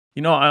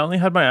You know, I only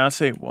had my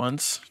ass ate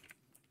once.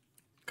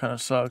 Kind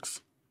of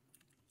sucks.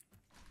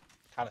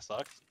 Kind of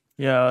sucks.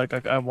 Yeah,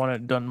 like I want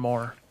it done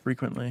more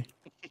frequently.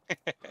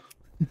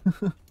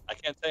 I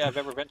can't say I've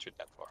ever ventured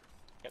that far.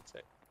 Can't say.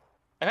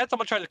 I had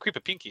someone try to creep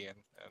a pinky in,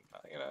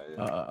 and you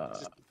know, Uh,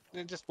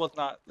 it just was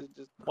not. It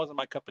just wasn't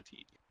my cup of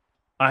tea.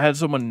 I had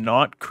someone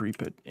not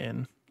creep it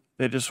in.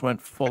 They just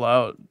went full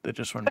out. They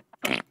just went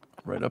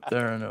right up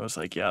there, and it was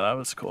like, yeah, that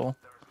was cool.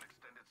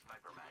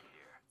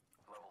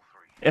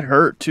 It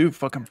hurt too.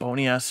 Fucking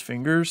bony ass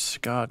fingers.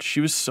 God,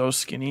 she was so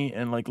skinny,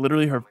 and like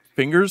literally her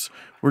fingers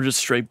were just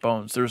straight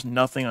bones. There was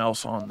nothing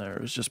else on there.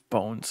 It was just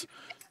bones.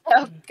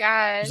 Oh It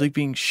God. was like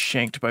being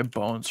shanked by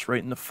bones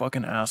right in the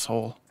fucking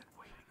asshole.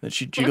 Then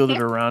she jiggled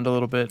it around a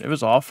little bit. It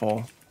was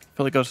awful. I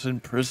felt like I was in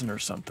prison or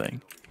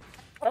something.